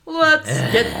Let's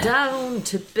get down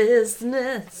to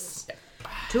business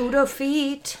to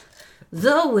defeat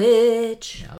the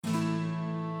witch.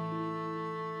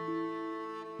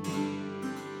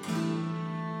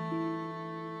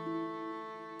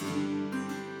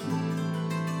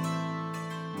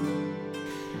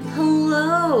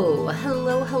 Hello.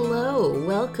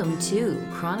 Welcome to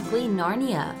Chronically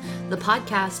Narnia, the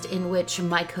podcast in which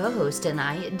my co-host and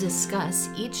I discuss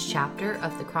each chapter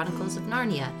of the Chronicles of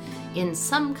Narnia in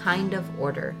some kind of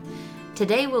order.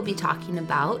 Today we'll be talking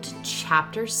about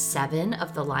Chapter 7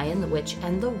 of The Lion, the Witch,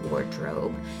 and the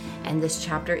Wardrobe, and this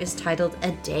chapter is titled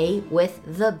A Day with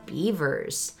the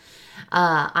Beavers.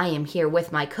 I am here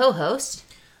with my co-host,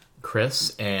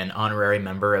 Chris, an honorary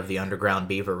member of the Underground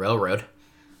Beaver Railroad.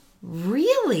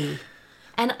 Really?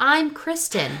 And I'm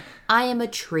Kristen. I am a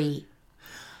tree.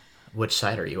 Which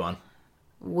side are you on?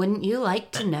 Wouldn't you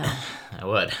like to know? I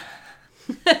would.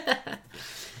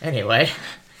 Anyway,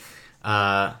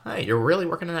 hey, you're really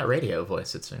working on that radio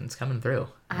voice. It's coming through.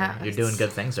 You're doing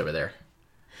good things over there.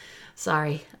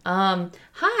 Sorry.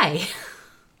 Hi.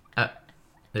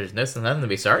 There's nothing to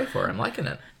be sorry for. I'm liking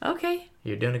it. Okay.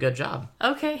 You're doing a good job.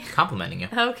 Okay. Complimenting you.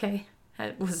 Okay.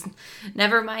 It was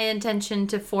never my intention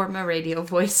to form a radio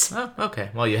voice. Oh, okay.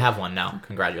 Well, you have one now.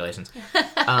 Congratulations.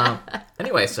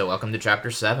 Anyway, so welcome to Chapter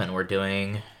 7. We're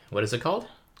doing... What is it called?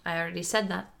 I already said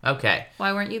that. Okay.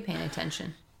 Why weren't you paying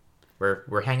attention?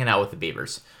 We're hanging out with the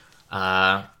beavers.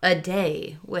 A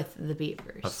day with the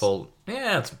beavers. A full...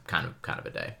 Yeah, it's kind of a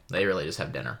day. They really just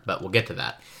have dinner, but we'll get to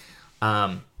that.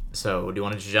 So, do you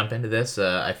want to just jump into this?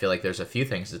 I feel like there's a few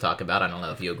things to talk about. I don't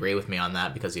know if you agree with me on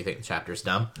that because you think the chapter's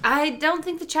dumb. I don't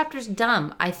think the chapter's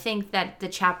dumb. I think that the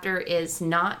chapter is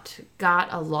not got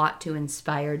a lot to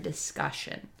inspire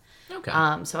discussion. Okay.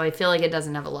 So I feel like it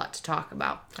doesn't have a lot to talk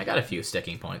about. I got a few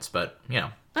sticking points, but, you know.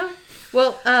 Oh.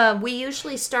 Well, we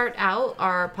usually start out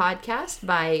our podcast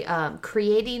by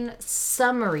creating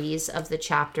summaries of the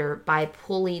chapter by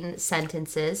pulling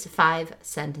 5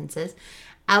 sentences,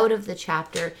 out of the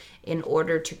chapter in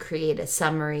order to create a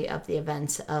summary of the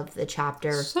events of the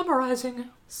chapter.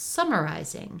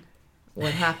 Summarizing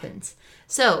what happens.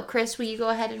 So, Chris, will you go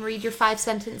ahead and read your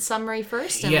 5-sentence summary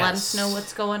first and let us know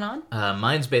what's going on?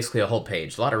 Mine's basically a whole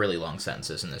page. A lot of really long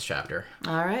sentences in this chapter.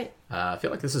 All right. I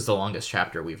feel like this is the longest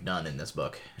chapter we've done in this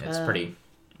book. It's pretty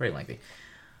lengthy.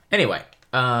 Anyway,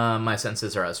 my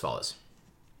sentences are as follows.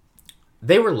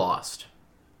 They were lost.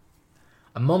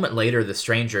 A moment later, the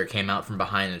stranger came out from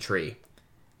behind a tree,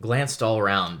 glanced all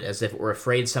around as if it were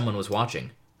afraid someone was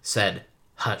watching, said,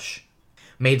 "Hush,"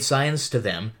 made signs to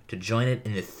them to join it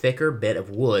in the thicker bit of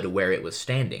wood where it was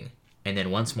standing, and then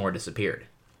once more disappeared.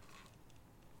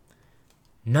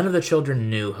 None of the children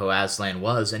knew who Aslan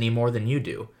was any more than you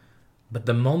do, but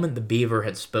the moment the beaver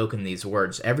had spoken these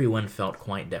words, everyone felt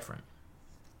quite different.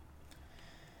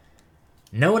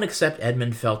 No one except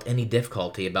Edmund felt any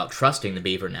difficulty about trusting the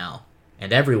beaver now,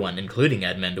 and everyone, including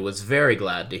Edmund, was very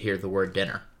glad to hear the word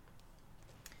dinner.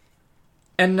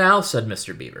 "And now," said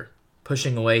Mr. Beaver,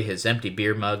 pushing away his empty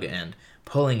beer mug and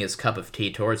pulling his cup of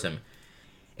tea towards him,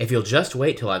 "if you'll just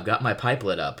wait till I've got my pipe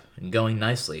lit up and going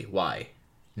nicely, why,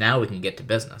 now we can get to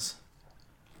business."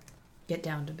 Get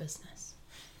down to business.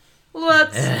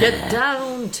 Let's get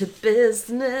down to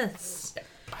business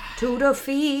to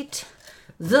defeat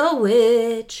the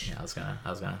witch. Yeah, I was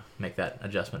gonna make that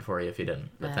adjustment for you if you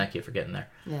didn't, but thank you for getting there.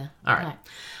 Yeah. All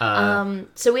right.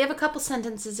 So we have a couple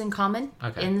sentences in common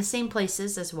in the same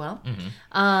places as well.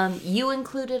 Mm-hmm. You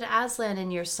included Aslan in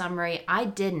your summary. I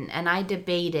didn't, and I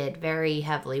debated very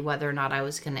heavily whether or not I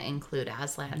was going to include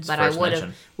Aslan. But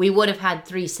we would have had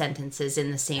 3 sentences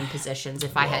in the same positions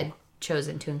if I had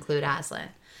chosen to include Aslan.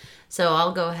 So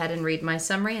I'll go ahead and read my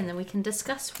summary, and then we can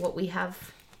discuss what we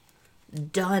have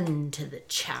done to the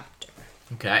chapter.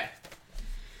 Okay.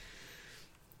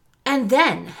 And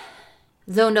then,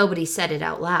 though nobody said it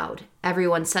out loud,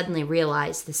 everyone suddenly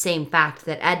realized the same fact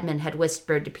that Edmund had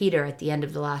whispered to Peter at the end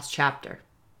of the last chapter.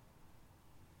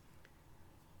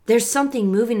 "There's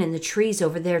something moving in the trees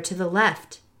over there to the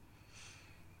left."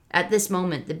 At this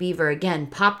moment, the beaver again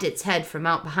popped its head from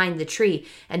out behind the tree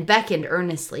and beckoned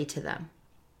earnestly to them.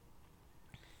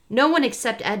 No one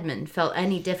except Edmund felt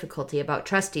any difficulty about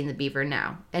trusting the beaver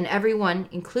now, and everyone,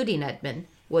 including Edmund,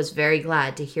 was very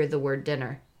glad to hear the word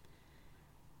dinner.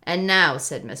 "And now,"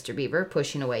 said Mr. Beaver,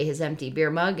 pushing away his empty beer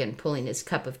mug and pulling his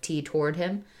cup of tea towards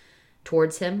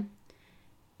him,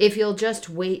 "if you'll just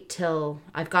wait till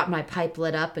I've got my pipe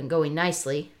lit up and going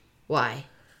nicely, why,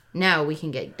 now we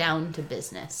can get down to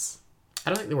business." I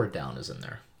don't think the word down is in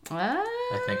there.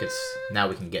 I think it's now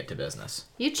we can get to business.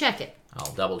 You check it.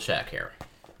 I'll double check here.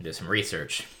 Do some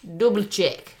research. Double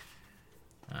check.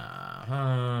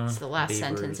 It's the last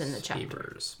sentence in the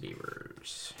chapter.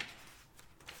 Beavers.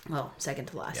 Well, second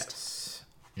to last. Yes.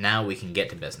 Now we can get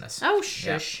to business. Oh,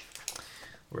 shush. Yep.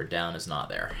 We're down is not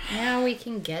there. Now we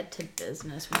can get to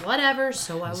business. Whatever,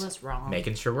 so I was wrong.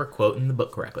 Making sure we're quoting the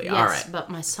book correctly. Yes, all right. But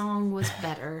my song was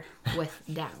better with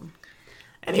down.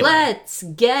 Anyway. Let's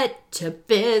get to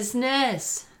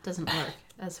business. Doesn't work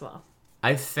as well.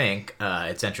 I think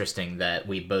it's interesting that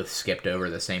we both skipped over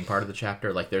the same part of the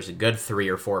chapter. Like, there's a good 3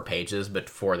 or 4 pages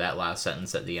before that last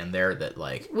sentence at the end there that,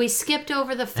 like... We skipped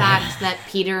over the fact that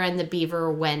Peter and the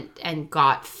beaver went and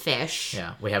got fish.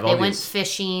 Yeah, we have all They went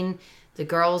fishing. The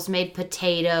girls made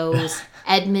potatoes.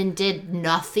 Edmund did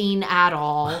nothing at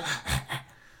all.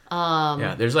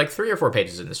 Yeah, there's like 3 or 4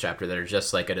 pages in this chapter that are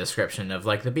just like a description of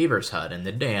like the beaver's hut and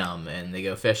the dam, and they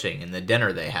go fishing and the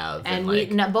dinner they have. And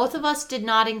like, both of us did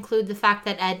not include the fact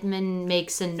that Edmund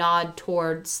makes a nod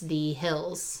towards the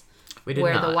hills we did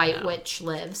where not, the White no. Witch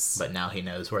lives. But now he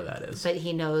knows where that is. But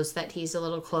he knows that he's a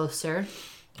little closer.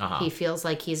 Uh-huh. He feels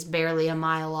like he's barely a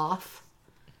mile off.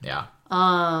 Yeah.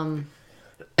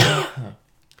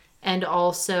 And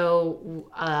also,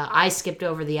 I skipped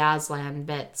over the Aslan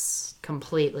bits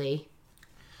completely.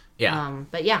 Yeah.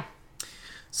 But yeah.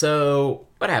 So,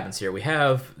 what happens here? We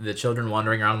have the children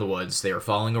wandering around the woods. They were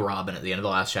following a robin at the end of the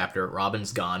last chapter.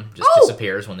 Robin's gone. Just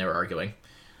disappears when they were arguing.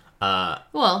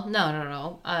 Well,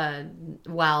 no.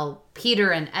 While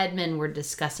Peter and Edmund were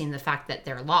discussing the fact that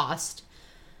they're lost,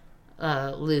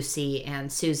 Lucy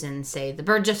and Susan say the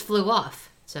bird just flew off.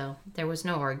 So, there was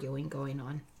no arguing going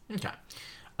on. Okay.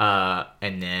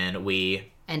 And then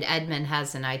And Edmund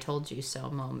has an I told you so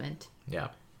moment. Yeah.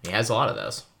 He has a lot of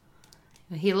those.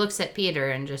 He looks at Peter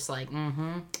and just like,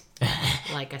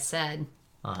 like I said.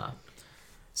 Uh-huh.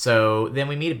 So then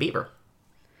we meet a beaver.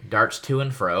 Darts to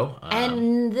and fro.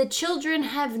 And the children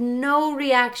have no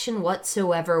reaction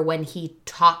whatsoever when he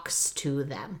talks to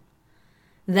them.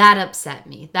 That upset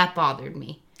me. That bothered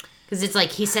me. Because it's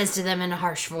like he says to them in a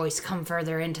harsh voice, come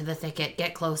further into the thicket,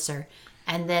 get closer.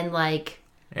 And then like...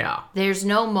 Yeah. There's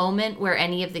no moment where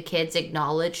any of the kids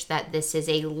acknowledge that this is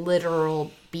a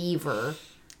literal beaver.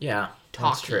 Yeah,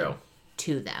 that's true.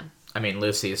 To them. I mean,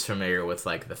 Lucy is familiar with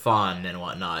like the fawn and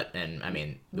whatnot, and I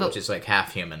mean, which is like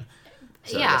half human.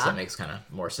 So I guess that makes kind of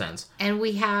more sense. And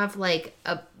we have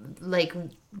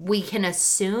we can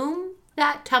assume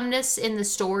that Tumnus in the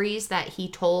stories that he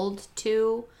told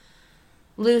to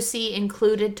Lucy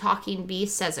included talking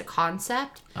beasts as a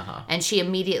concept. And she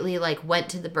immediately like went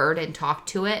to the bird and talked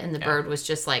to it, and the bird was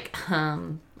just like,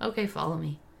 okay, follow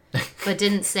me. But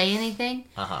didn't say anything.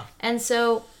 And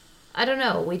so, I don't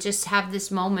know, we just have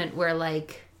this moment where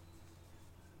like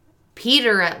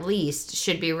Peter at least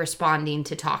should be responding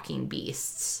to talking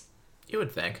beasts. You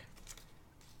would think.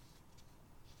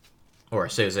 Or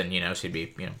Susan, she'd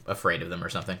be, afraid of them or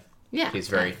something. Yeah. She's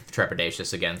very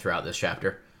trepidatious again throughout this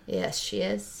chapter. Yes, she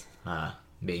is.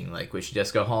 Being like, we should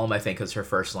just go home, I think is her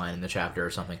first line in the chapter or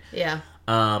something. Yeah.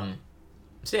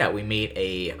 So yeah, we meet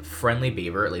a friendly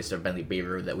beaver, at least a friendly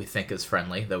beaver that we think is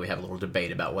friendly, though we have a little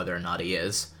debate about whether or not he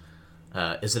is.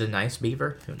 Is it a nice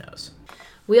beaver? Who knows?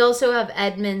 We also have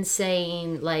Edmund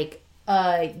saying, like,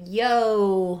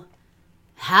 yo,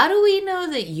 how do we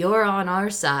know that you're on our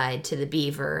side to the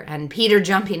beaver? And Peter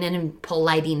jumping in and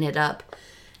politing it up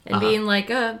and being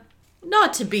like,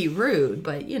 not to be rude,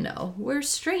 but, we're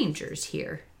strangers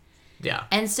here. Yeah.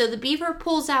 And so the beaver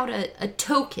pulls out a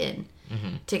token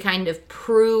to kind of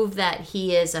prove that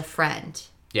he is a friend.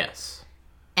 Yes.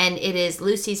 And it is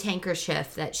Lucy's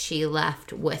handkerchief that she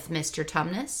left with Mr.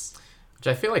 Tumnus. Which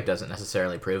I feel like doesn't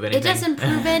necessarily prove anything. It doesn't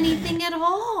prove anything at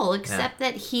all, except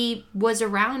that he was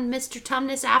around Mr.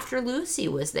 Tumnus after Lucy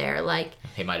was there. Like,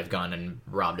 he might have gone and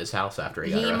robbed his house after he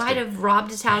got arrested. He might have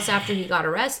robbed his house after he got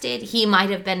arrested. He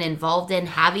might have been involved in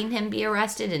having him be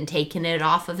arrested and taken it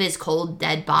off of his cold,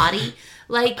 dead body.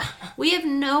 Like, we have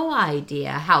no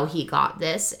idea how he got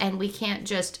this, and we can't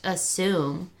just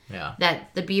assume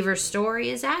that the beaver's story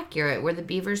is accurate, where the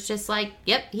beaver's just like,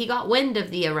 yep, he got wind of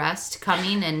the arrest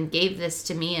coming and gave this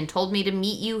to me and told me to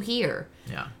meet you here.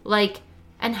 Yeah. Like,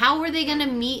 and how were they going to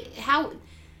meet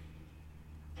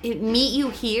you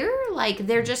here? Like,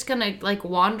 they're just going to, like,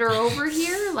 wander over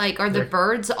here? Like, are the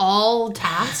birds all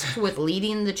tasked with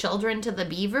leading the children to the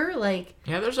beaver? Like...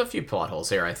 Yeah, there's a few plot holes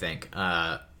here, I think.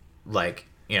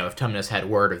 If Tumnus had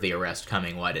word of the arrest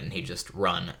coming, why didn't he just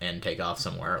run and take off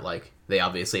somewhere? Like, they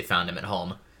obviously found him at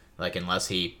home. Like, unless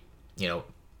he,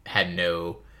 had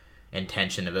no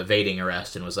intention of evading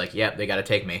arrest and was like, yep, they gotta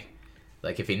take me.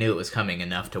 Like, if he knew it was coming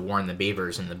enough to warn the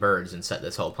beavers and the birds and set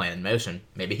this whole plan in motion,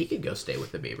 maybe he could go stay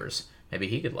with the beavers. Maybe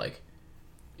he could,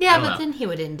 Yeah, but then he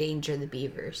would endanger the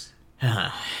beavers.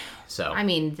 So I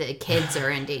mean, the kids are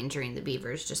endangering the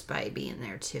beavers just by being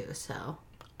there too, so.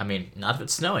 I mean, not if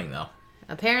it's snowing, though.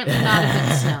 Apparently not if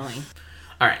it's snowing.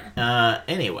 All right.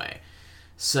 Anyway,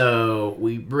 so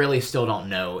we really still don't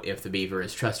know if the beaver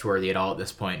is trustworthy at all at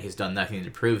this point. He's done nothing to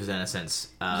prove his innocence.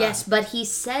 Yes, but he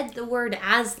said the word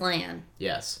Aslan.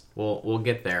 Yes, we'll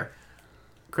get there.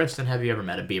 Kristen, have you ever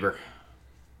met a beaver?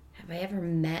 Have I ever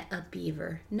met a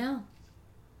beaver? No.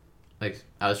 Like,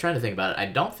 I was trying to think about it. I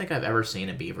don't think I've ever seen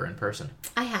a beaver in person.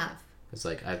 I have. It's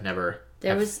like I've never.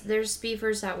 There's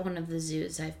beavers at one of the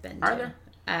zoos I've been to. Are there?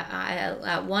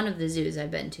 At one of the zoos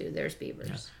I've been to, there's beavers.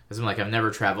 Yeah. It's like I've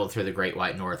never traveled through the Great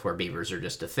White North where beavers are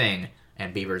just a thing,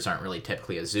 and beavers aren't really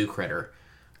typically a zoo critter.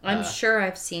 I'm sure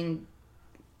I've seen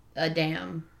a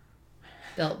dam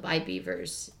built by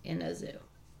beavers in a zoo.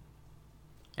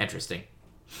 Interesting.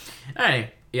 All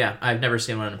right. Yeah, I've never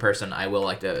seen one in person. I will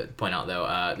like to point out,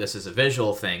 though, this is a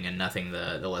visual thing and nothing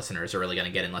the listeners are really going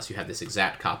to get unless you have this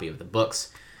exact copy of the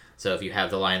books. So if you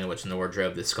have The Lion, the Witch, and the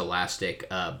Wardrobe, the Scholastic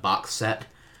box set,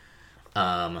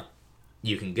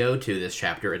 you can go to this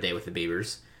chapter, A Day with the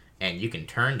Beavers, and you can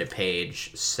turn to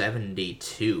page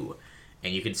 72,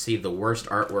 and you can see the worst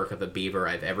artwork of a beaver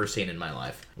I've ever seen in my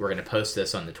life. We're going to post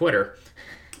this on the Twitter.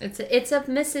 It's of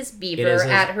Mrs. Beaver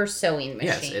at her sewing machine.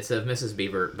 Yes, it's of Mrs.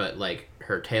 Beaver, but, like,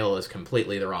 her tail is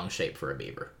completely the wrong shape for a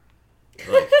beaver.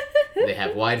 Like, they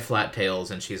have wide, flat tails,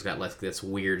 and she's got, like, this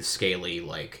weird, scaly,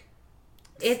 like,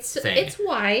 thing. It's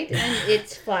wide, and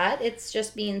it's flat. It's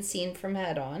just being seen from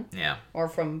head on. Yeah. Or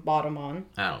from bottom on.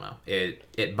 I don't know.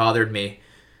 It bothered me.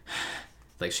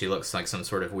 Like, she looks like some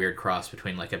sort of weird cross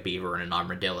between, like, a beaver and an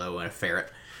armadillo and a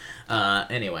ferret.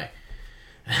 Anyway.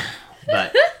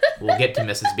 But we'll get to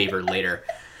Mrs. Beaver later.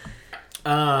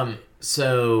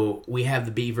 So we have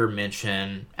the beaver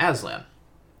mention Aslan.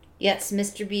 Yes,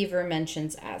 Mr. Beaver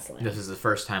mentions Aslan. This is the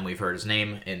first time we've heard his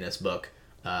name in this book.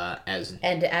 According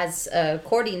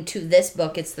to this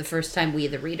book, it's the first time we,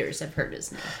 the readers, have heard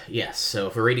his name. Yes, so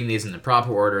if we're reading these in the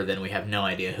proper order, then we have no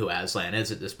idea who Aslan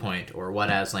is at this point, or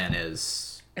what Aslan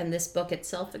is. And this book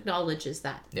itself acknowledges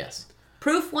that. Yes.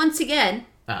 Proof once again.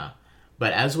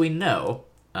 But as we know,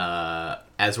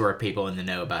 as we're people in the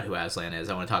know about who Aslan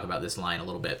is, I want to talk about this line a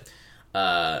little bit.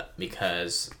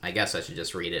 Because I guess I should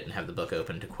just read it and have the book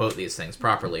open to quote these things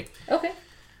properly. Okay.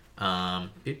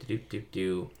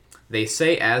 They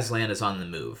say Aslan is on the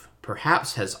move.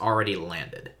 Perhaps has already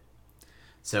landed.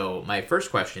 So my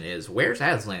first question is, where's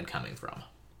Aslan coming from?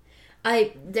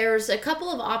 There's a couple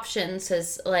of options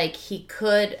as, like, he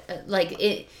could,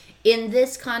 in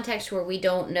this context where we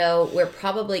don't know, we're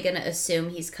probably going to assume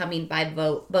he's coming by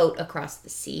boat across the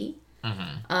sea.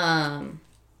 Mm-hmm.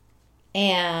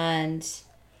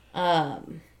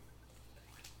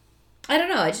 I don't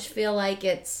know. I just feel like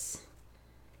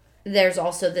there's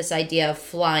also this idea of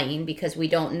flying, because we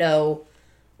don't know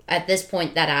at this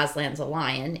point that Aslan's a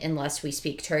lion unless we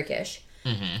speak Turkish.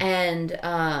 Mm-hmm.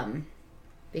 And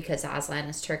because Aslan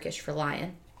is Turkish for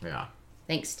lion. Yeah.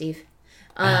 Thanks, Steve.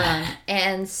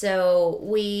 And so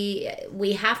we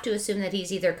have to assume that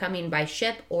he's either coming by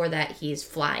ship or that he's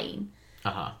flying.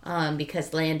 Uh-huh.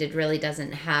 Because landed really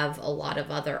doesn't have a lot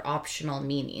of other optional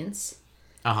meanings.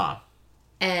 Uh-huh.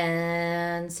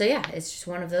 And so, yeah, it's just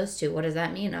one of those two. What does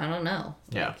that mean? I don't know.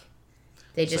 Yeah.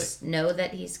 They just know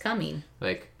that he's coming.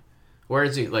 Like, where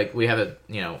is he? Like, we have a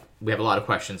lot of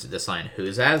questions at this line.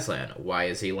 Who's Aslan? Why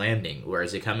is he landing? Where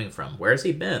is he coming from? Where has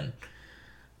he been?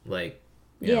 Like,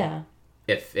 you know,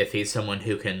 if he's someone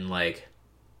who can, like,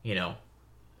 you know,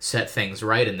 set things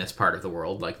right in this part of the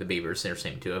world, like the beavers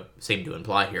seem to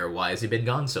imply here, why has he been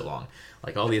gone so long?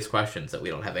 Like, all these questions that we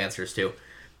don't have answers to.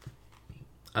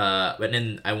 But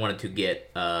then I wanted to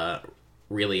get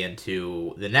really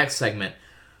into the next segment,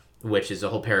 which is a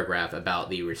whole paragraph about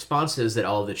the responses that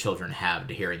all of the children have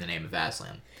to hearing the name of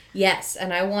Aslan. Yes,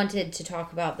 and I wanted to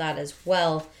talk about that as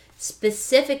well,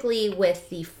 specifically with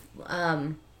the...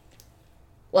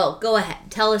 well, go ahead.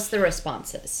 Tell us the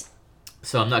responses.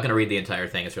 So I'm not going to read the entire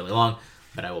thing. It's really long,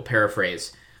 but I will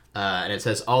paraphrase. And it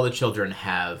says, all the children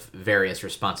have various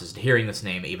responses to hearing this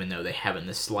name, even though they haven't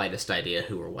the slightest idea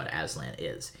who or what Aslan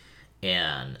is.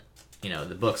 And, you know,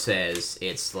 the book says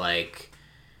it's like,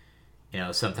 you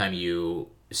know, sometimes you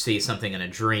see something in a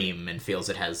dream and feels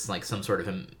it has, like, some sort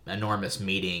of enormous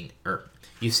meaning. Or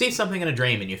you see something in a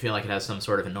dream and you feel like it has some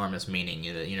sort of enormous meaning.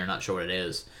 You're not sure what it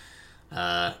is.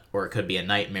 Or it could be a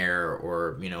nightmare,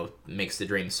 or, you know, makes the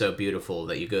dream so beautiful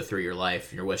that you go through your life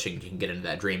and you're wishing you can get into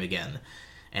that dream again.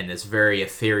 And this very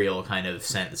ethereal kind of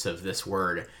sense of this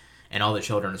word. And all the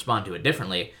children respond to it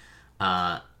differently.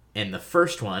 And the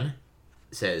first one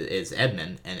is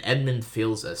Edmund. And Edmund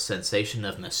feels a sensation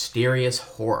of mysterious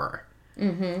horror.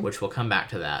 Mm-hmm. Which we'll come back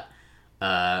to that.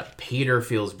 Peter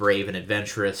feels brave and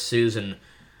adventurous. Susan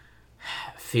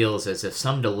feels as if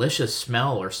some delicious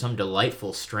smell or some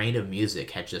delightful strain of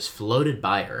music had just floated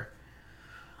by her.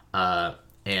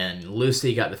 And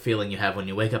Lucy got the feeling you have when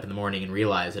you wake up in the morning and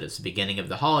realize that it's the beginning of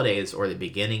the holidays or the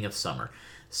beginning of summer.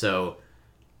 So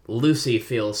Lucy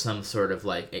feels some sort of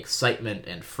like excitement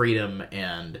and freedom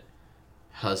and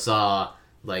huzzah,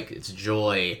 like it's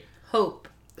joy. Hope.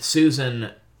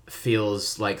 Susan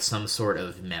feels like some sort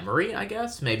of memory, I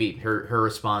guess. Maybe her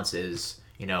response is,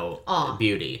 Aw.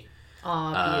 beauty.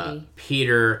 Aw, beauty.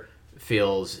 Peter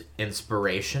feels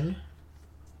inspiration,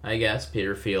 I guess.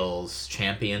 Peter feels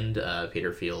championed.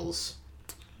 Peter feels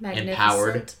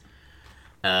empowered.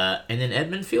 And then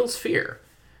Edmund feels fear.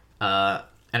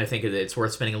 And I think it's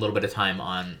worth spending a little bit of time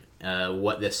on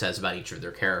what this says about each of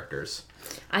their characters.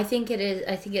 I think it is.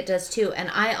 I think it does too. And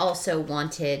I also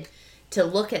wanted to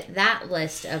look at that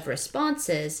list of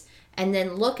responses and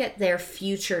then look at their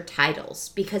future titles,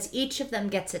 because each of them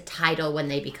gets a title when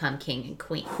they become king and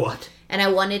queen. What? And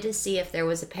I wanted to see if there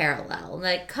was a parallel.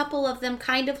 Like, a couple of them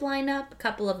kind of line up, a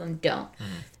couple of them don't.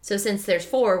 Mm-hmm. So since there's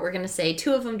 4, we're going to say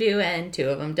 2 of them do and 2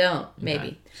 of them don't, maybe.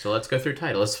 Okay. So let's go through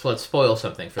titles. Let's spoil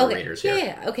something for the readers here.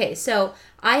 Yeah. Okay, so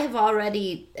I have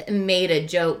already made a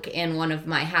joke in one of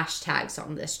my hashtags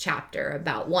on this chapter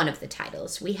about one of the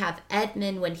titles. We have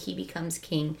Edmund, when he becomes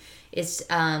king, is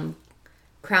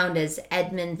crowned as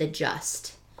Edmund the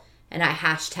Just. And I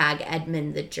hashtag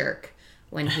Edmund the Jerk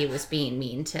when he was being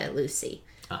mean to Lucy.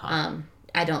 Uh-huh.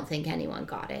 I don't think anyone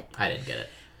got it. I didn't get it.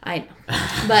 I know.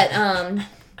 But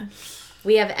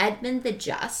we have Edmund the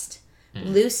Just,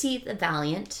 Lucy the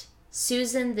Valiant,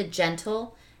 Susan the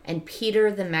Gentle, and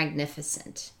Peter the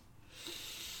Magnificent.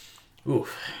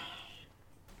 Oof.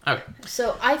 Okay.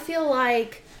 So I feel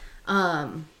like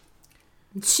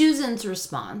Susan's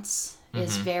response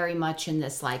is very much in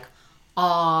this like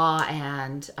awe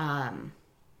and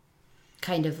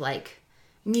kind of like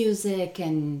music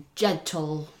and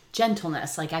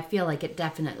gentleness. Like, I feel like it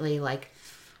definitely like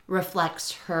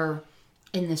reflects her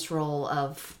in this role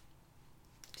of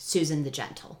Susan the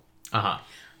Gentle. Uh-huh.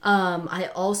 I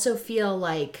also feel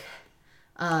like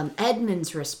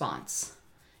Edmund's response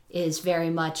is very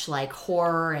much like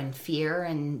horror and fear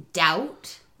and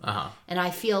doubt. Uh-huh. And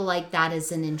I feel like that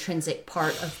is an intrinsic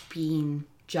part of being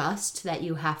just, that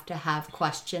you have to have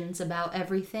questions about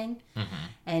everything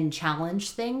and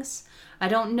challenge things. I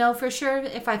don't know for sure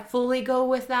if I fully go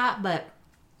with that, but...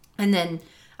 And then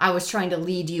I was trying to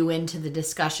lead you into the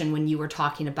discussion when you were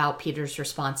talking about Peter's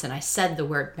response, and I said the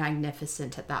word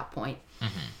magnificent at that point.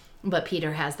 But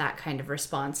Peter has that kind of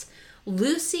response.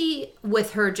 Lucy,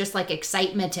 with her just like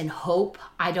excitement and hope,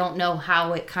 I don't know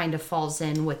how it kind of falls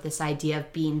in with this idea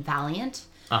of being valiant.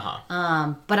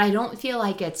 But I don't feel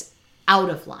like it's out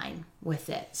of line with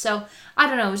it. So I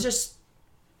don't know. It was just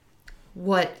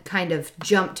what kind of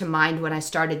jumped to mind when I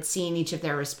started seeing each of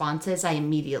their responses. I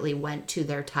immediately went to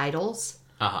their titles.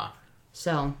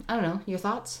 So I don't know. Your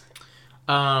thoughts?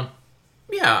 Yeah.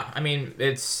 I mean,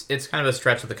 it's kind of a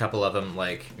stretch with a couple of them.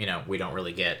 Like, we don't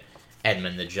really get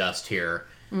Edmund the Just here,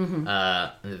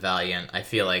 the Valiant. I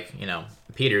feel like,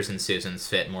 Peter's and Susan's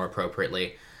fit more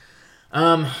appropriately.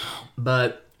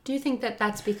 But... Do you think that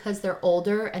that's because they're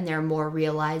older and they're more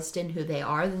realized in who they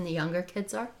are than the younger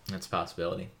kids are? That's a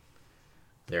possibility.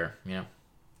 They're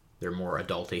more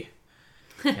adulty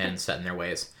and set in their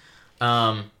ways.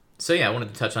 So yeah, I wanted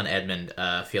to touch on Edmund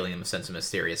feeling a sense of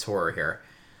mysterious horror here.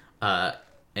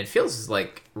 It feels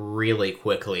like really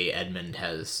quickly Edmund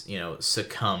has,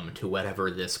 succumbed to whatever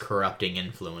this corrupting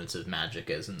influence of magic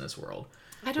is in this world.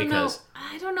 I don't know.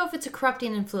 I don't know if it's a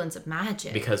corrupting influence of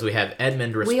magic. Because we have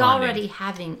Edmund responding. We already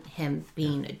having him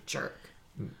being a jerk.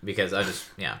 Because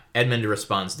Edmund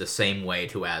responds the same way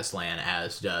to Aslan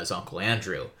as does Uncle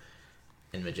Andrew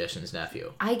in Magician's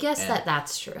Nephew. I guess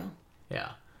that's true.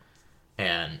 Yeah.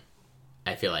 And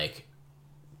I feel like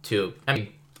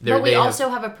but we also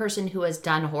have a person who has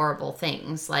done horrible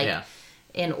things,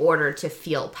 in order to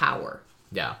feel power.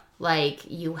 Yeah. Like,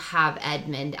 you have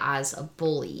Edmund as a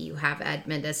bully. You have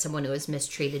Edmund as someone who has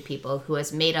mistreated people, who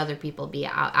has made other people be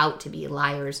out to be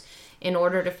liars in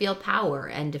order to feel power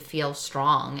and to feel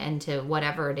strong and to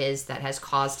whatever it is that has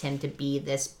caused him to be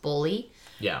this bully.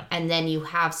 Yeah. And then you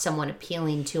have someone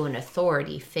appealing to an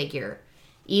authority figure,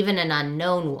 even an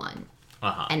unknown one.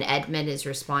 And Edmund is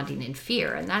responding in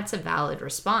fear. And that's a valid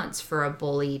response for a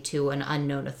bully to an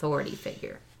unknown authority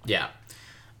figure. Yeah.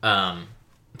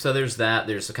 So there's that.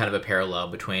 There's a kind of a parallel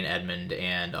between Edmund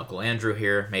and Uncle Andrew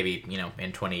here. Maybe,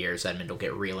 in 20 years, Edmund will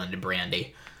get real into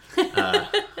brandy.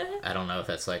 I don't know if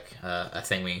that's like a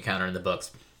thing we encounter in the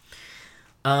books.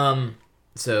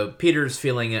 So Peter's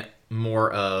feeling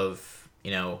more of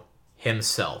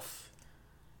himself.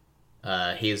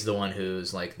 He's the one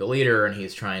who's like the leader, and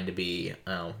he's trying to be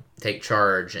take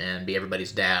charge and be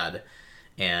everybody's dad.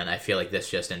 And I feel like this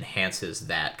just enhances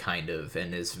that kind of,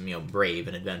 and is brave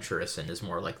and adventurous, and is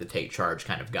more like the take charge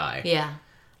kind of guy. Yeah.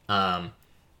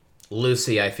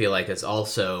 Lucy, I feel like, is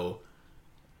also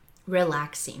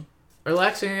relaxing,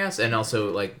 yes, and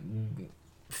also like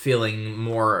feeling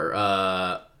more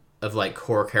of like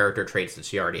core character traits that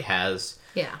she already has.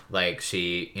 Yeah. Like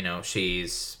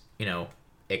she's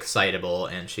excitable,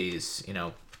 and she's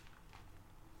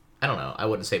I don't know, I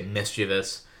wouldn't say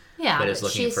mischievous. Yeah, but is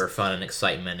looking for fun and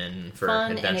excitement and for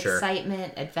adventure.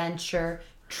 Adventure,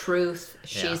 truth.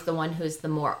 She's the one who's the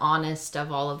more honest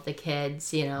of all of the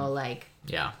kids, like...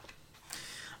 Yeah.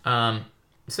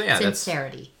 So yeah,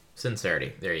 sincerity.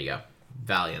 Sincerity. There you go.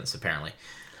 Valiance, apparently.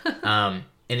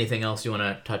 Anything else you want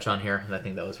to touch on here? I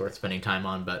think that was worth spending time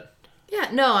on, but... Yeah,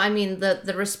 no, I mean,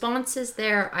 the responses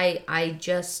there, I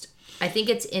think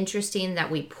it's interesting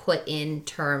that we put in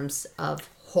terms of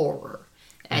horror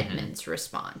Edmund's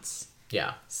response.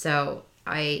 Yeah. So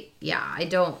I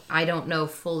don't know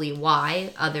fully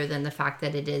why, other than the fact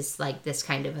that it is like this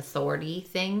kind of authority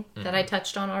thing that I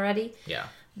touched on already. Yeah.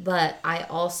 But I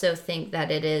also think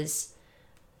that it is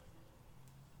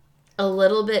a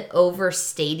little bit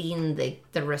overstating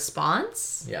the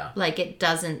response. Yeah. Like, it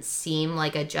doesn't seem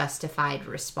like a justified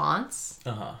response.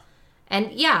 Uh-huh.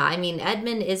 And yeah, I mean,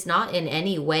 Edmund is not in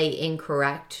any way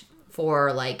incorrect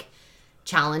for like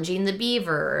challenging the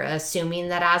beaver, assuming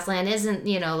that Aslan isn't,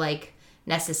 like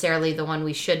necessarily the one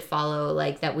we should follow,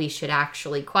 like that we should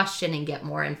actually question and get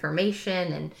more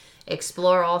information and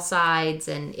explore all sides.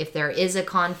 And if there is a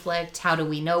conflict, how do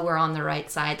we know we're on the right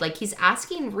side? Like, he's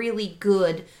asking really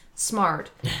good,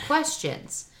 smart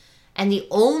questions. And the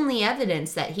only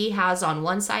evidence that he has on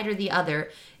one side or the other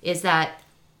is that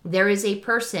there is a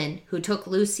person who took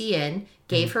Lucy in,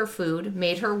 gave her food,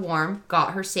 made her warm,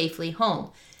 got her safely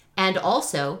home. And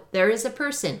also, there is a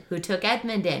person who took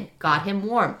Edmund in, got him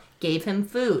warm, gave him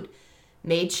food,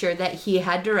 made sure that he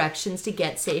had directions to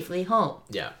get safely home.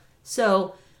 Yeah.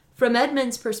 So, from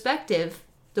Edmund's perspective,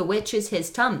 the witch is his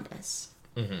Tumnus.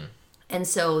 Mm-hmm. And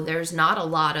so there's not a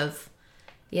lot of,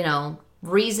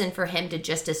 reason for him to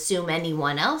just assume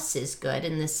anyone else is good,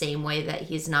 in the same way that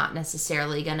he's not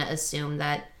necessarily going to assume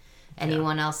that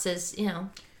anyone else is,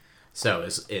 So,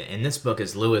 in this book,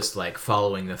 is Lewis, like,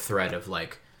 following the thread of,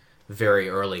 like, very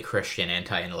early Christian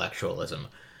anti-intellectualism,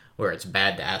 where it's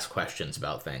bad to ask questions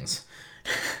about things?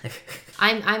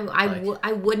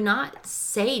 I would not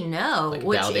say no. Like,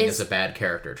 which doubting is a bad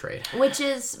character trait. Which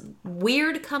is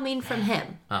weird coming from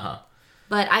him. Uh-huh.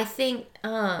 But I think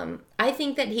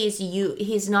that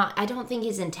he's not, I don't think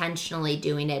he's intentionally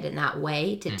doing it in that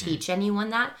way to teach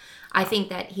anyone that. I think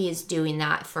that he's doing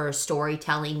that for a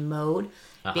storytelling mode,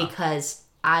 because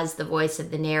as the voice of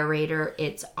the narrator,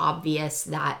 it's obvious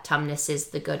that Tumnus is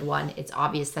the good one. It's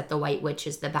obvious that the White Witch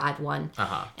is the bad one.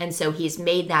 And so he's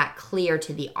made that clear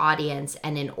to the audience,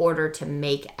 and in order to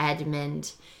make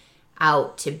Edmund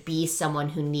out to be someone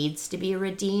who needs to be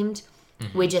redeemed,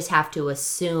 we just have to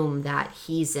assume that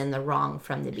he's in the wrong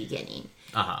from the beginning.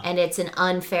 And it's an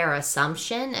unfair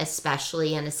assumption,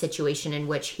 especially in a situation in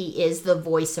which he is the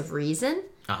voice of reason.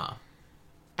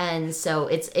 And so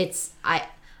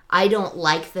I don't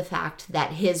like the fact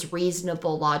that his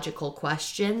reasonable, logical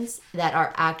questions that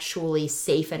are actually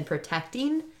safe and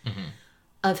protecting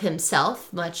of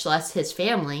himself, much less his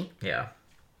family. Yeah.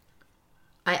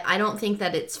 I don't think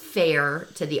that it's fair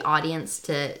to the audience,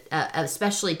 to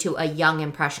especially to a young,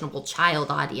 impressionable child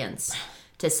audience,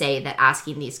 to say that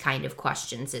asking these kind of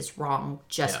questions is wrong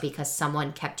just because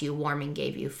someone kept you warm and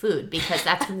gave you food, because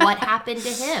that's what happened to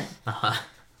him.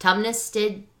 Tumnus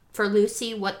did for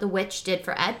Lucy what the witch did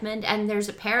for Edmund, and there's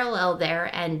a parallel there,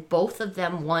 and both of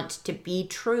them want to be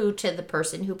true to the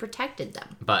person who protected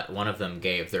them. But one of them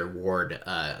gave their ward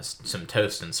some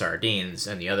toast and sardines,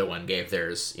 and the other one gave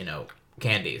theirs,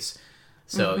 candies.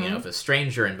 So, if a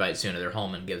stranger invites you into their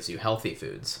home and gives you healthy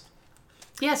foods.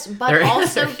 Yes, but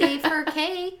also gave her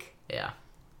cake. Yeah.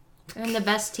 And the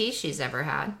best tea she's ever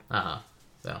had.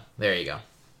 So, there you go.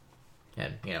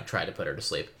 And, try to put her to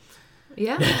sleep.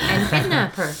 Yeah, and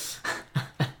kidnap her.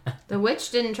 The witch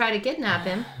didn't try to kidnap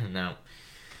him.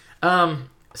 No.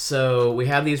 So we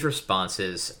have these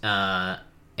responses,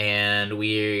 and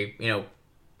we,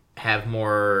 have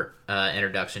more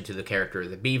introduction to the character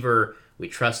of the beaver. We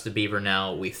trust the beaver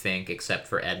now, we think, except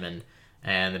for Edmund.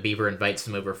 And the beaver invites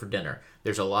them over for dinner.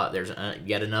 There's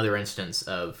yet another instance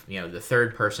of, the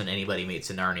third person anybody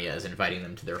meets in Narnia is inviting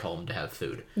them to their home to have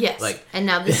food. Yes, and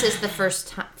now this is the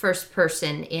first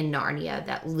person in Narnia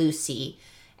that Lucy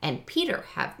and Peter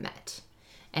have met.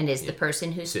 and is the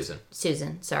person who's...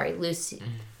 Susan. Sorry, Lucy.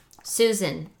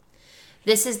 Susan.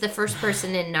 This is the first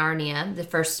person in Narnia, the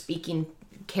first speaking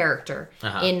character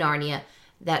in Narnia,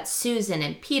 that Susan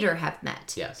and Peter have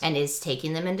met. Yes. And is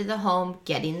taking them into the home,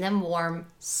 getting them warm,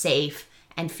 safe,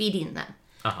 and feeding them.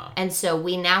 And so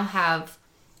we now have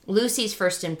Lucy's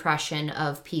first impression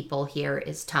of people here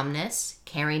is Tumnus,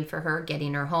 caring for her,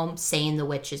 getting her home, saying the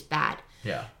witch is bad.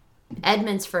 Yeah.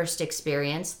 Edmund's first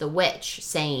experience, the witch,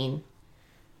 saying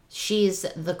she's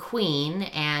the queen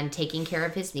and taking care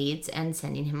of his needs and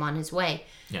sending him on his way.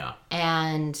 Yeah.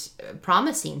 And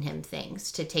promising him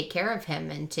things to take care of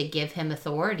him and to give him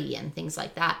authority and things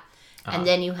like that. And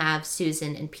then you have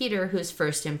Susan and Peter, whose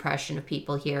first impression of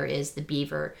people here is the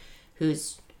beaver,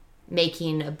 who's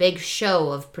making a big show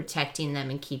of protecting them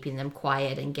and keeping them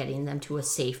quiet and getting them to a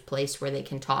safe place where they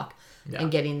can talk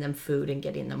and getting them food and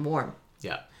getting them warm.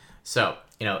 Yeah. So,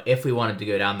 if we wanted to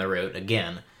go down the route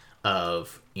again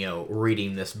of,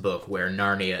 reading this book where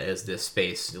Narnia is this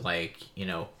space like,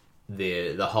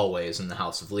 the hallways in the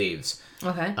House of Leaves.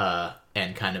 Okay.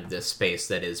 And kind of this space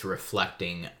that is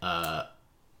reflecting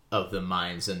of the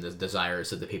minds and the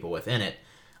desires of the people within it,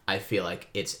 I feel like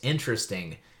it's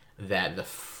interesting that the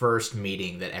first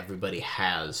meeting that everybody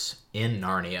has in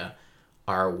Narnia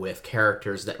are with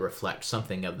characters that reflect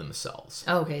something of themselves.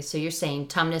 Okay, so you're saying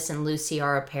Tumnus and Lucy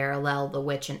are a parallel, the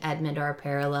witch and Edmund are a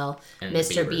parallel, And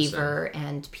Mr. Beaver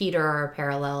and Peter are a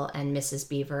parallel, and Mrs.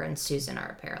 Beaver and Susan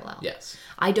are a parallel. Yes.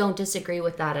 I don't disagree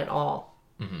with that at all.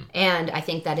 Mm-hmm. And I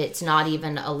think that it's not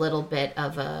even a little bit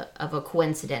of a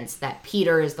coincidence that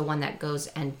Peter is the one that goes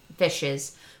and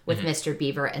fishes with Mr.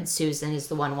 Beaver and Susan is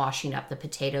the one washing up the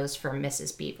potatoes for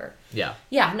Mrs. Beaver. Yeah.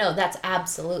 Yeah, no, that's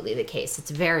absolutely the case.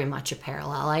 It's very much a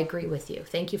parallel. I agree with you.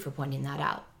 Thank you for pointing that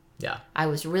out. Yeah. I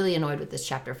was really annoyed with this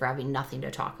chapter for having nothing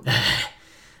to talk about.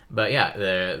 But yeah,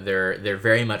 they're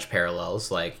very much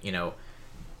parallels. Like,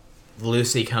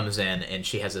 Lucy comes in and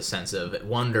she has a sense of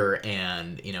wonder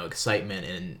and, excitement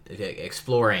and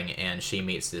exploring, and she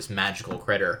meets this magical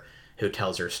critter who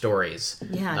tells her stories.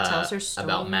 Yeah, tells her stories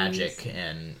about magic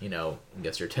and,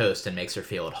 gets her toast and makes her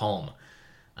feel at home.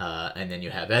 And then you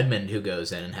have Edmund, who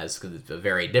goes in and has a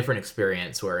very different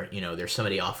experience where, there's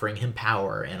somebody offering him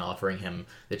power and offering him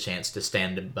the chance to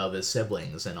stand above his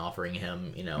siblings and offering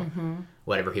him,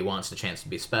 whatever he wants, the chance to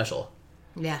be special.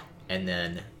 Yeah. And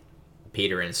then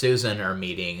Peter and Susan are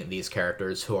meeting these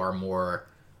characters who are more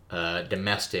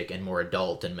domestic and more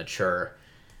adult and mature.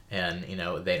 And,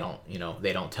 they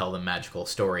don't tell them magical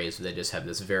stories. They just have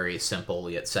this very simple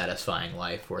yet satisfying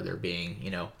life where they're being,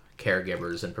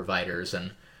 caregivers and providers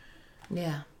and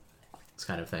this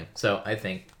kind of thing. So I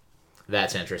think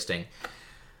that's interesting.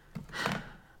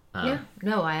 Yeah,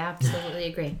 no, I absolutely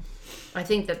agree. I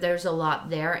think that there's a lot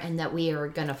there and that we are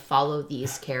going to follow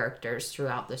these characters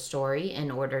throughout the story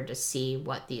in order to see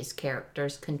what these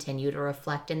characters continue to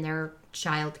reflect in their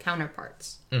child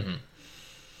counterparts. Mm-hmm.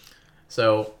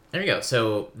 So there you go.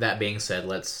 So that being said,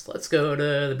 let's go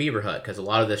to the Beaver Hut, because a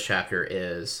lot of this chapter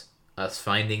is us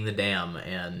finding the dam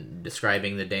and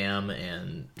describing the dam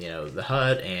and the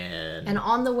hut and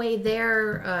on the way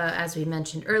there, as we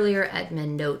mentioned earlier,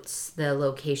 Edmund notes the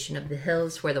location of the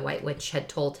hills where the White Witch had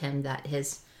told him that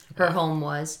her home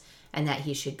was, and that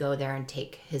he should go there and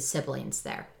take his siblings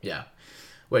there. Yeah,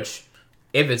 which,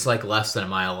 if it's like less than a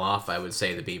mile off, I would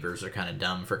say the beavers are kind of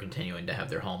dumb for continuing to have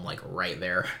their home like right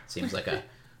there. Seems like a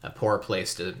poor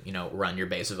place to run your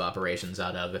base of operations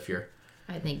out of if you're...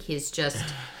 I think he's just...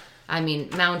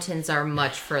 mountains are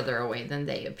much further away than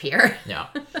they appear. Yeah.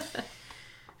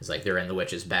 It's like they're in the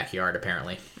witch's backyard,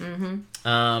 apparently.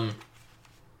 Mm-hmm.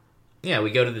 Yeah,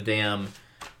 we go to the dam.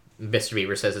 Mr.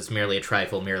 Beaver says it's merely a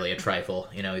trifle.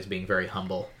 He's being very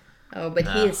humble. Oh, but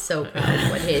he is so proud of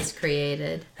what he's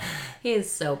created. He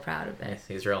is so proud of it.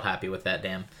 He's real happy with that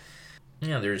dam.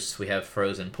 Yeah, we have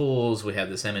frozen pools. We have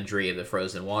this imagery of the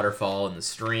frozen waterfall and the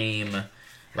stream.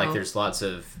 There's lots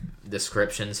of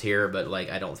descriptions here, but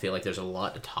I don't feel like there's a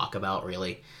lot to talk about,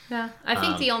 really. Yeah, I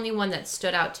think the only one that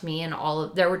stood out to me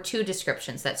there were two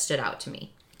descriptions that stood out to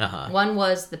me. One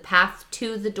was the path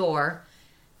to the door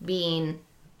being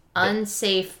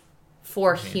unsafe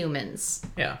for humans.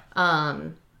 Yeah.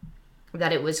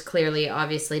 That it was clearly,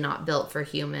 obviously not built for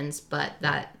humans, but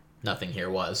that... Nothing here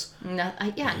was.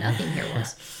 Nothing here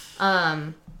was.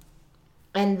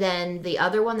 And then the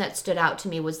other one that stood out to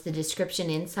me was the description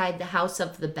inside the house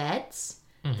of the beds.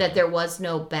 Mm-hmm. That there was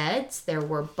no beds. There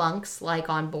were bunks like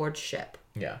on board ship.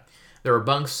 Yeah. There were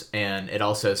bunks, and it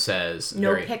also says...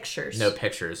 No pictures. No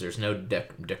pictures. There's no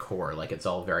decor. It's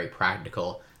all very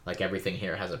practical. Everything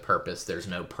here has a purpose. There's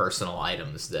no personal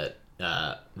items that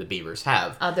the beavers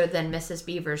have. Other than Mrs.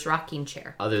 Beaver's rocking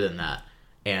chair. Other than that.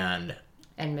 And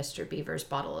Mr. Beaver's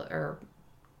bottle or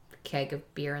keg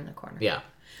of beer in the corner. yeah,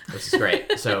 this is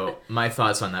great. So my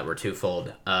thoughts on that were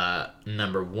twofold.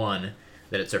 Number one,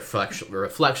 that it's a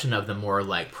reflection of the more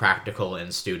like practical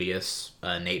and studious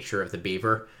nature of the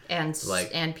beaver. And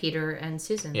Peter and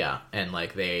Susan. Yeah, and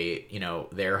like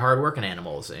they're hardworking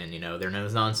animals, and they're no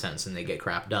nonsense, and they get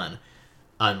crap done.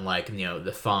 Unlike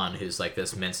the fawn, who's like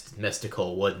this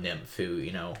mystical wood nymph who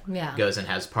goes and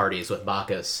has parties with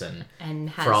Bacchus and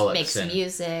makes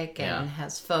music and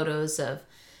has photos of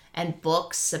and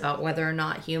books about whether or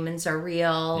not humans are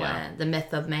real and the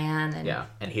myth of man.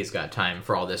 And he's got time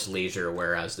for all this leisure,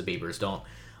 whereas the beavers don't.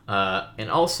 And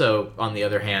also, on the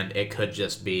other hand, it could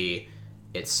just be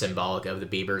it's symbolic of the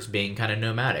beavers being kind of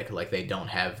nomadic. Like, they don't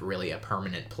have really a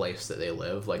permanent place that they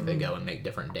live. Like, they go and make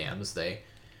different dams. They,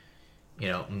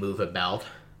 move about.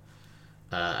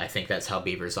 I think that's how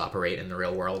beavers operate in the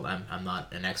real world. I'm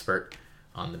not an expert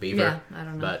on the beaver. Yeah, I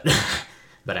don't know.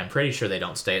 But I'm pretty sure they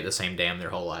don't stay at the same dam their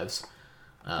whole lives.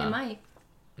 They might.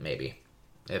 Maybe.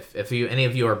 If any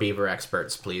of you are beaver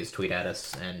experts, please tweet at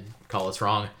us and call us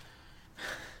wrong.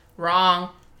 Wrong.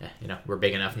 Yeah, we're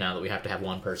big enough now that we have to have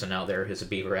one person out there who's a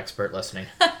beaver expert listening.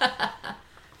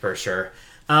 For sure.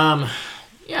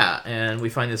 Yeah, and we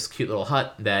find this cute little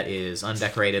hut that is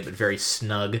undecorated but very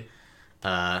snug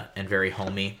and very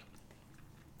homey.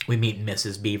 We meet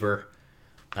Mrs. Beaver,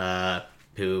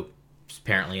 who is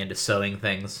apparently into sewing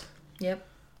things. Yep.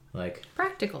 Like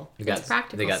practical.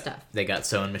 Stuff. They got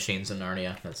sewing machines in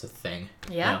Narnia. That's a thing.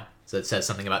 Yeah. So it says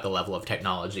something about the level of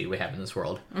technology we have in this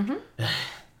world. Mm-hmm.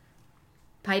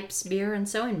 Pipes, beer, and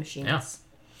sewing machines.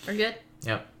 Yeah. Are good.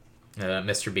 Yep.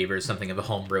 Mr. Beaver is something of a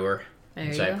home brewer,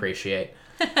 which I appreciate.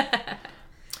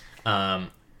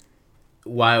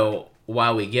 While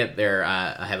we get there,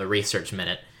 I have a research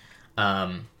minute.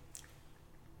 Mr.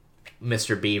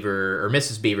 Beaver or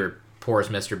Mrs. Beaver pours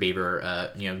Mr. Beaver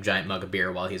a giant mug of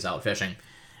beer while he's out fishing,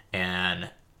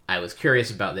 and I was curious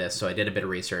about this, so I did a bit of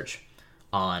research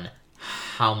on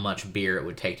how much beer it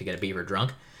would take to get a beaver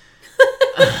drunk.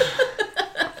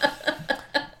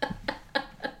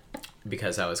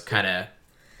 Because I was kind of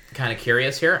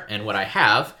curious here, and what I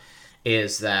have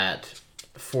is that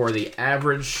for the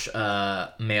average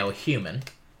male human,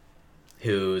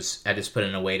 who's I just put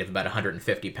in a weight of about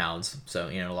 150 pounds, so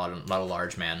a lot of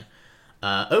large man,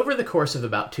 over the course of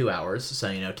about 2 hours,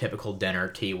 so typical dinner,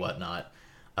 tea, whatnot,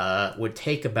 would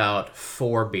take about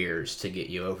 4 beers to get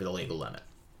you over the legal limit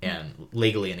and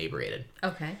legally inebriated.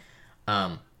 Okay.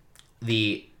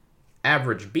 The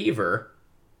average beaver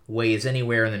weighs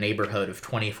anywhere in the neighborhood of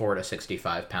 24 to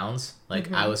 65 pounds. Like,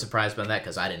 mm-hmm. I was surprised by that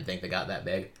because I didn't think they got that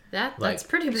big. That's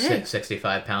pretty big.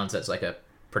 65 pounds, that's like a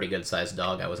pretty good sized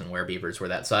dog. I wasn't aware beavers were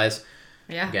that size.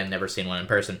 Yeah. Again, never seen one in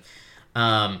person.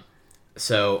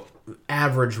 So,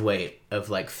 average weight of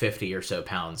like 50 or so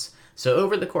pounds. So,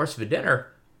 over the course of a dinner,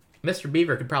 Mr.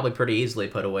 Beaver could probably pretty easily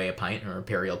put away a pint or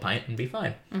imperial pint and be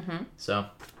fine. Mm-hmm. So,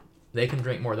 they can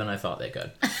drink more than I thought they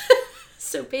could.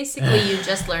 So basically, you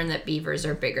just learned that beavers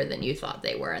are bigger than you thought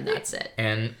they were, and that's it.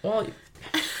 And, well,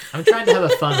 I'm trying to have a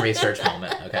fun research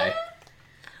moment, okay?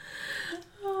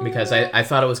 Because I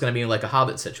thought it was going to be like a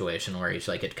Hobbit situation where he's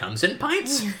like, it comes in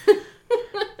pints?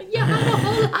 Yeah, I'm a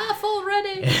whole half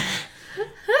already.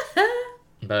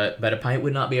 But a pint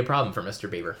would not be a problem for Mr.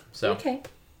 Beaver, so. Okay.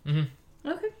 Mm-hmm.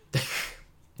 Okay.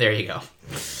 There you go.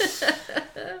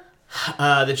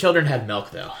 The children had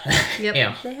milk, though. Yep,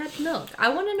 yeah. They had milk. I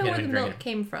want to know where the milk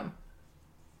came from.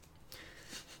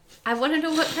 I want to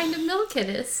know what kind of milk it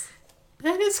is.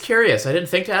 That is curious. I didn't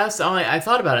think to ask. Oh, I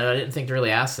thought about it. I didn't think to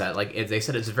really ask that. Like, they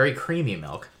said it's very creamy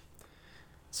milk.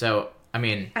 So, I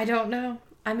mean... I don't know.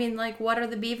 I mean, like, what are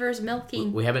the beavers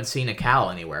milking? We haven't seen a cow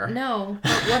anywhere. No.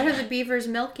 But what are the beavers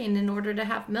milking in order to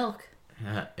have milk?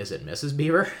 Is it Mrs.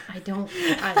 Beaver? I don't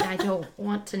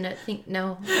want to think...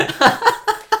 No.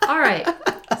 All right.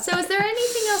 So is there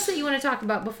anything else that you want to talk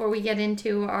about before we get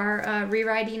into our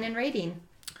rewriting and rating?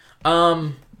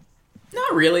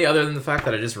 Not really, other than the fact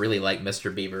that I just really like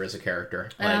Mr. Beaver as a character.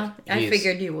 Like, I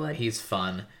figured you would. He's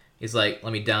fun. He's like,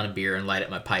 let me down a beer and light up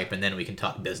my pipe, and then we can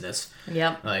talk business.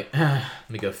 Yep. Like, let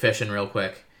me go fishing real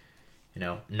quick.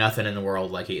 Nothing in the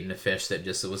world like eating a fish that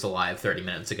just was alive 30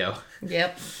 minutes ago.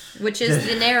 Yep. Which is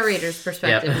the narrator's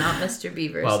perspective, not Mr.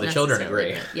 Beaver's. Well, the children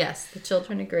agree. Yes, the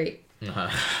children agree. Uh-huh.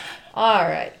 All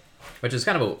right. Which is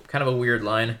kind of a weird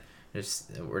line.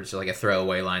 Just like a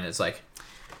throwaway line that's like,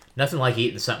 nothing like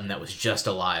eating something that was just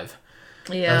alive.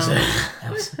 Yeah.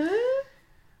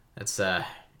 That's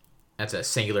a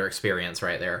singular experience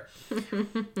right there.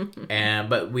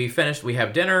 But we finished. We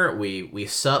have dinner. We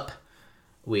sup.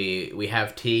 We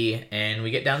have tea, and we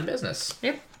get down to business.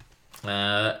 Yep.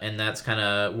 And that's kind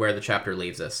of where the chapter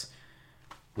leaves us.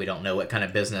 We don't know what kind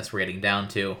of business we're getting down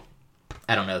to.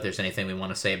 I don't know if there's anything we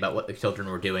want to say about what the children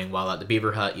were doing while at the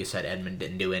beaver hut. You said Edmund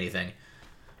didn't do anything.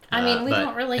 I mean, we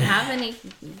don't really have any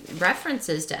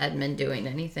references to Edmund doing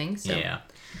anything. So. Yeah.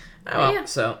 Well,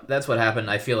 so that's what happened.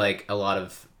 I feel like a lot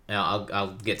of...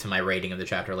 I'll get to my rating of the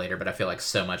chapter later, but I feel like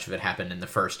so much of it happened in the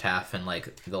first half, and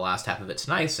like the last half of it's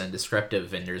nice and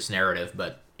descriptive, and there's narrative,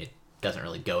 but it doesn't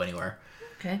really go anywhere.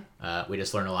 Okay. We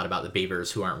just learn a lot about the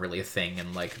beavers, who aren't really a thing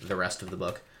in like the rest of the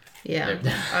book. Yeah,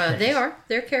 they are.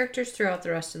 They're characters throughout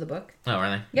the rest of the book. Oh, are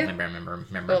they? Yeah. I remember.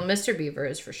 Well, Mr. Beaver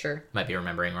is for sure. Might be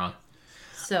remembering wrong.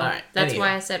 So that's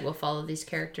why I said we'll follow these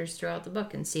characters throughout the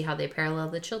book and see how they parallel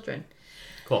the children.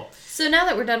 Cool. So now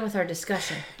that we're done with our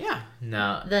discussion. Yeah.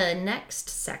 No. The next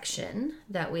section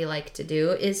that we like to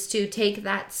do is to take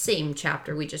that same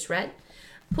chapter we just read,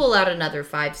 pull out another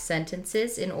 5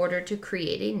 sentences in order to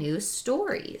create a new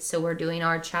story. So we're doing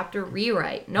our chapter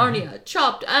rewrite. Narnia,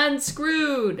 chopped and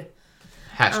screwed.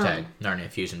 Hashtag Narnia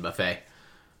Fusion Buffet.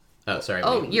 Oh, sorry.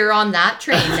 Oh, you're on that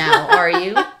train now, are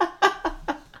you?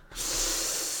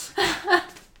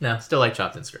 No, still like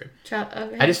Chopped and Screwed.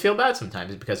 Okay. I just feel bad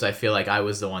sometimes because I feel like I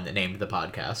was the one that named the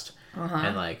podcast.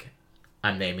 And like,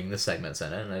 I'm naming the segments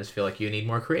in it, and I just feel like you need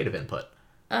more creative input.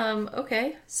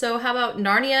 Okay. So how about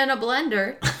Narnia in a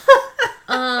blender?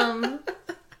 All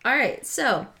right.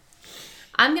 So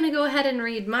I'm going to go ahead and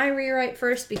read my rewrite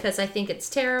first because I think it's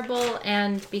terrible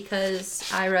and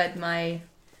because I read my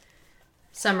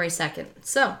summary second.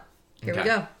 So here we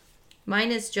go.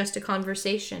 Mine is just a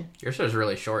conversation. Yours was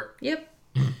really short. Yep.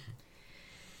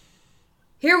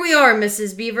 Here we are,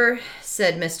 Mrs. Beaver,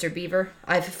 said Mr. Beaver.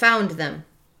 I've found them.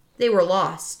 They were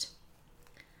lost.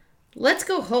 Let's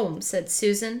go home, said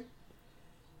Susan.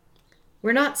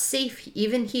 We're not safe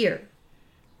even here.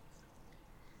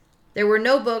 There were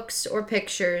no books or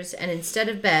pictures, and instead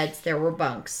of beds, there were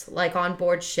bunks, like on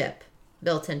board ship,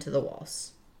 built into the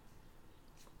walls.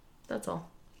 That's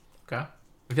all. Okay.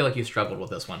 I feel like you struggled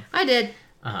with this one. I did.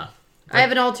 Uh-huh. I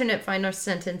have an alternate final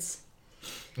sentence.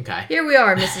 Okay. Here we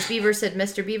are, Mrs. Beaver, said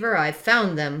Mr. Beaver. I've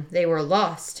found them. They were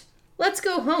lost. Let's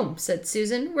go home, said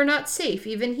Susan. We're not safe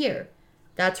even here.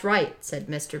 That's right, said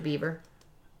Mr. Beaver.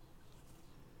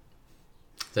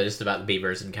 So just about the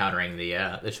beavers encountering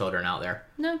the children out there.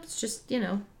 No, it's just,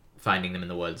 Finding them in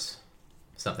the woods.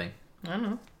 Something. I don't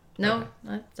know. No,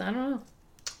 okay. I don't know.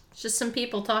 It's just some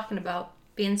people talking about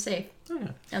being safe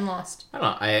and lost. I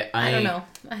don't know. I don't know.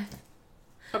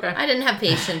 Okay. I didn't have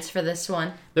patience for this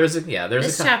one.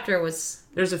 This chapter was...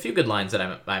 There's a few good lines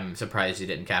that I'm surprised you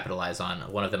didn't capitalize on.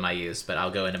 One of them I used, but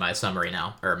I'll go into my summary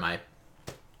now, or my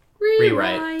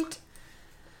rewrite.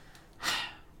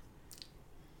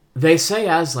 They say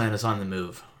Aslan is on the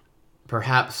move.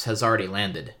 Perhaps has already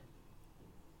landed.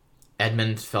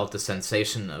 Edmund felt a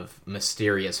sensation of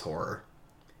mysterious horror.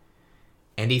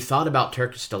 And he thought about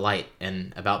Turkish delight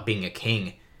and about being a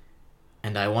king.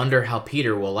 And I wonder how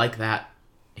Peter will like that,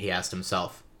 he asked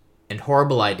himself, and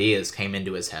horrible ideas came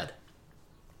into his head.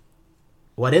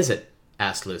 What is it?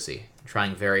 Asked Lucy,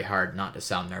 trying very hard not to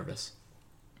sound nervous.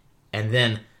 And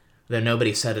then, though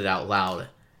nobody said it out loud,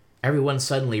 everyone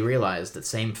suddenly realized the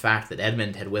same fact that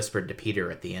Edmund had whispered to Peter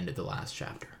at the end of the last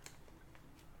chapter.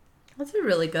 That's a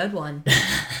really good one.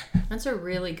 That's a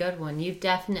really good one. You've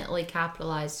definitely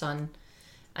capitalized on,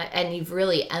 and you've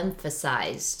really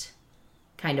emphasized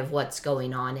kind of what's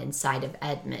going on inside of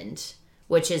Edmund,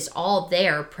 which is all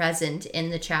there present in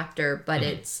the chapter, but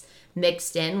it's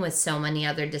mixed in with so many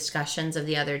other discussions of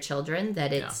the other children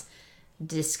that it's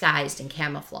disguised and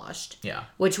camouflaged. Yeah.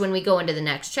 Which when we go into the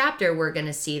next chapter, we're going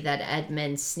to see that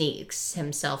Edmund sneaks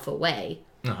himself away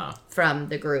from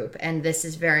the group. And this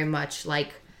is very much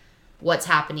like what's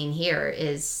happening here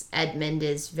is Edmund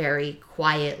is very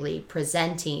quietly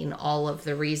presenting all of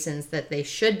the reasons that they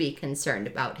should be concerned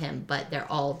about him, but they're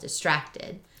all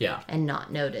distracted and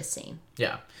not noticing.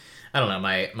 Yeah. I don't know.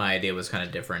 My idea was kind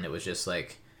of different. It was just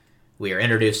like we are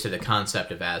introduced to the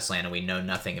concept of Aslan and we know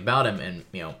nothing about him, and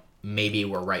maybe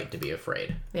we're right to be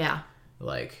afraid. Yeah.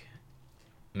 Like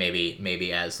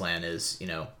maybe Aslan is,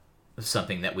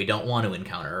 something that we don't want to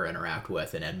encounter or interact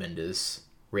with, and Edmund is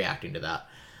reacting to that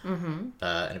in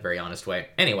a very honest way.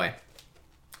 Anyway,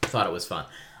 I thought it was fun.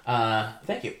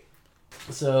 Thank you.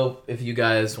 So if you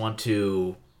guys want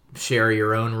to share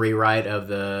your own rewrite of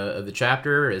the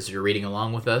chapter as you're reading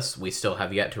along with us, we still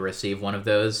have yet to receive one of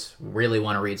those. Really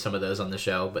want to read some of those on the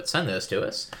show, but send those to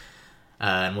us.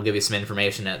 And we'll give you some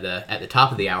information at the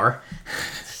top of the hour,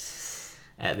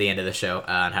 at the end of the show,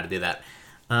 on how to do that.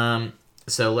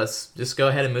 So let's just go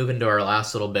ahead and move into our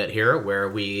last little bit here, where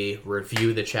we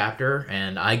review the chapter,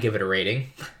 and I give it a rating.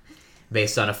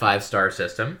 based on a 5-star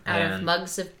system. Out and of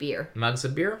mugs of beer. Mugs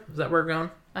of beer? Is that where we're going?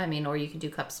 I mean, or you could do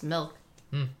cups of milk.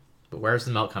 But where's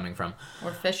the milk coming from?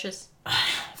 Or fishes.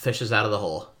 Fishes out of the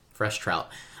hole. Fresh trout.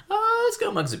 Let's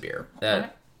go mugs of beer.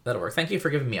 That'll work. Thank you for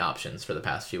giving me options for the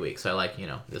past few weeks. I like,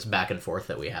 this back and forth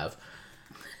that we have.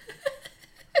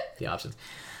 The options.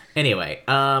 Anyway,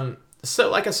 so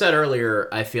like I said earlier,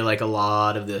 I feel like a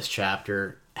lot of this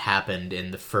chapter happened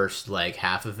in the first,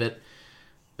 half of it.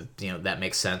 That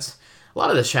makes sense. A lot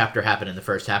of this chapter happened in the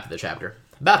first half of the chapter.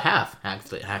 About half,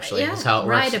 actually. Yeah, That's how it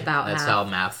works. right about That's half. how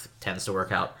math tends to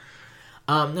work out.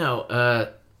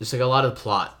 Just a lot of the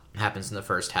plot happens in the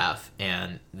first half,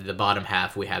 and the bottom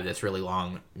half we have this really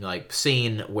long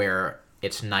scene where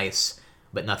it's nice,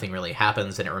 but nothing really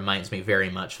happens, and it reminds me very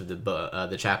much of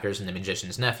the chapters in The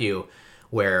Magician's Nephew,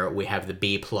 where we have the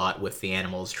B plot with the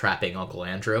animals trapping Uncle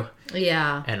Andrew.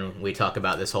 Yeah. And we talk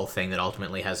about this whole thing that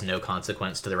ultimately has no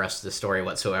consequence to the rest of the story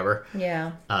whatsoever.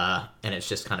 Yeah. And it's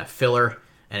just kind of filler,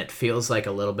 and it feels like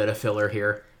a little bit of filler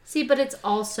here. See, but it's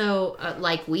also,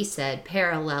 like we said,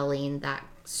 paralleling that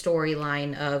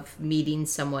storyline of meeting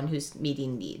someone who's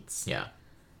meeting needs. Yeah.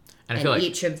 And I And feel like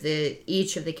each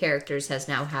of the characters has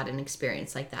now had an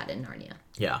experience like that in Narnia.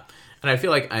 yeah. And I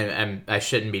feel like I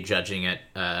shouldn't be judging it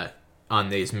on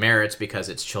these merits because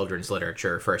it's children's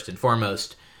literature first and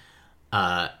foremost.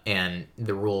 And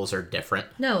the rules are different.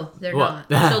 No, they're Well-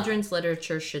 not. Children's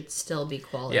literature should still be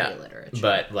quality literature.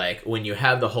 But when you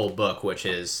have the whole book, which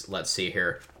is, let's see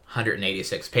here,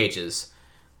 186 pages,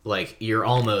 you're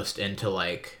almost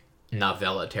into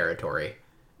novella territory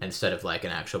instead of an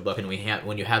actual book. And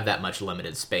when you have that much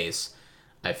limited space,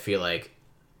 I feel like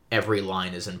every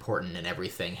line is important and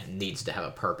everything needs to have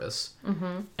a purpose.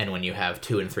 Mm-hmm. And when you have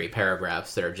 2 and 3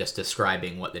 paragraphs that are just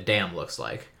describing what the dam looks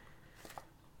like,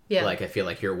 yeah. I feel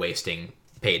like you're wasting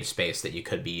page space that you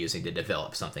could be using to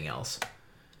develop something else.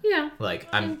 Yeah.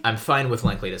 I'm fine with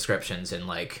lengthy descriptions in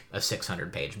a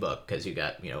 600-page book because you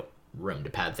got room to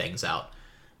pad things out.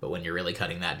 But when you're really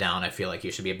cutting that down, I feel like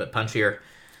you should be a bit punchier.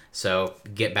 So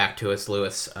get back to us,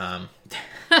 Lewis.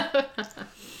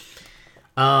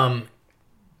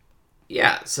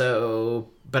 Yeah. So,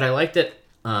 but I liked it.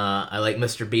 I like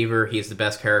Mr. Beaver. He's the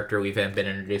best character we've been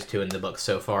introduced to in the book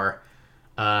so far.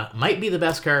 Might be the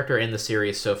best character in the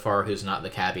series so far who's not the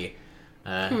cabbie.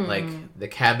 The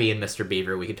cabbie and Mr.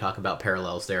 Beaver, we could talk about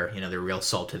parallels there. They're real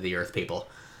salt of the earth people.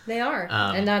 They are.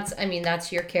 And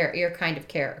that's your kind of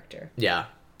character. Yeah.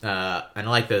 And I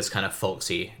like those kind of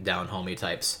folksy, down-homey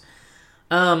types.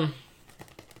 Yeah,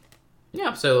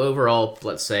 so overall,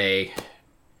 let's say,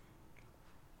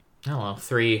 I don't know,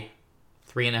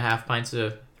 3.5 pints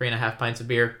of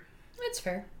beer. That's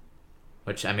fair.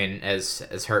 Which,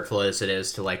 as hurtful as it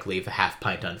is to leave a half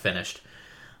pint unfinished,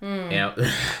 I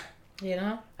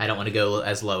don't want to go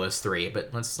as low as 3, but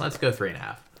let's go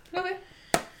 3.5. Okay.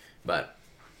 But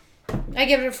I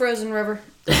give it a Frozen River.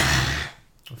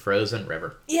 Frozen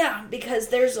River. Yeah, because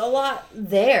there's a lot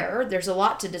there. There's a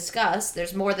lot to discuss.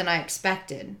 There's more than I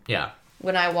expected. Yeah.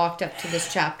 When I walked up to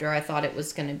this chapter, I thought it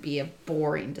was going to be a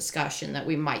boring discussion that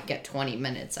we might get 20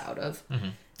 minutes out of. Mm-hmm.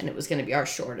 And it was going to be our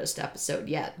shortest episode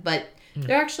yet. But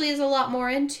there actually is a lot more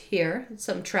into here.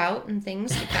 Some trout and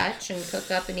things to catch and cook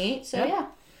up and eat. So, yeah.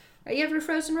 I give it a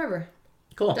Frozen River.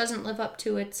 Cool. It doesn't live up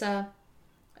to its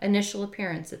initial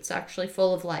appearance. It's actually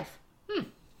full of life.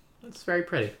 That's very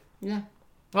pretty. Yeah.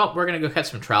 Well, we're going to go catch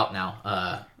some trout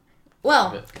now.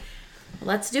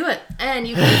 Let's do it. And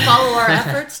you can follow our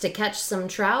efforts to catch some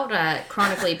trout at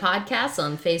Chronically Podcasts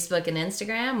on Facebook and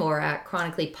Instagram, or at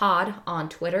Chronically Pod on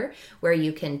Twitter, where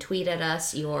you can tweet at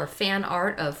us your fan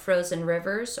art of Frozen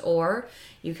Rivers, or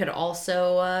you could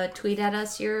also tweet at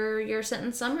us your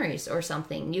sentence summaries or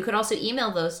something. You could also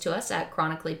email those to us at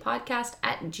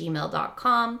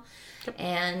chronicallypodcast@gmail.com,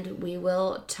 and we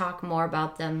will talk more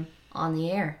about them on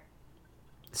the air.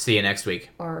 See you next week.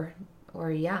 Or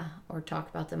talk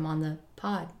about them on the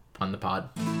pod. On the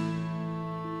pod.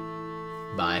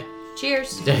 Bye.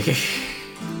 Cheers.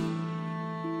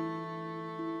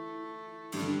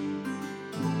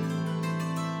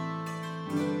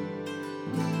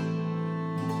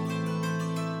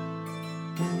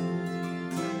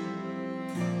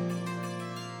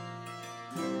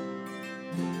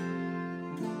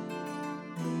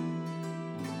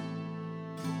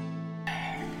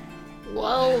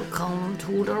 Welcome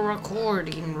to the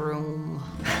recording room.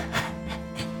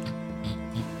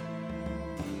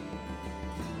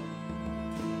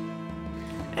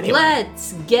 Anyway.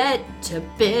 Let's get to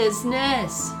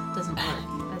business. Doesn't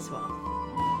work as well.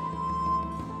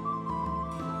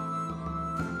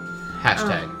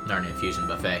 Hashtag Narnia Fusion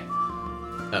Buffet.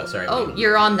 Oh, sorry. Oh,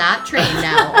 you're on that train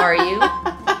now, are you?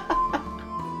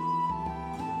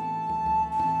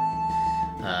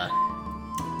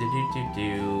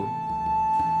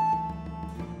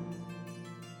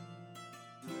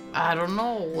 I don't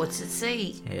know. What's it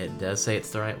say? It does say it's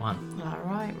the right one. All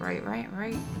right.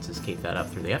 Let's just keep that up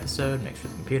through the episode. Make sure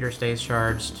the computer stays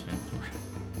charged.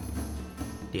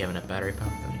 Do you have enough battery power?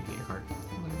 Do you need your card?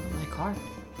 My card.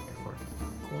 Your cord.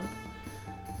 Cord?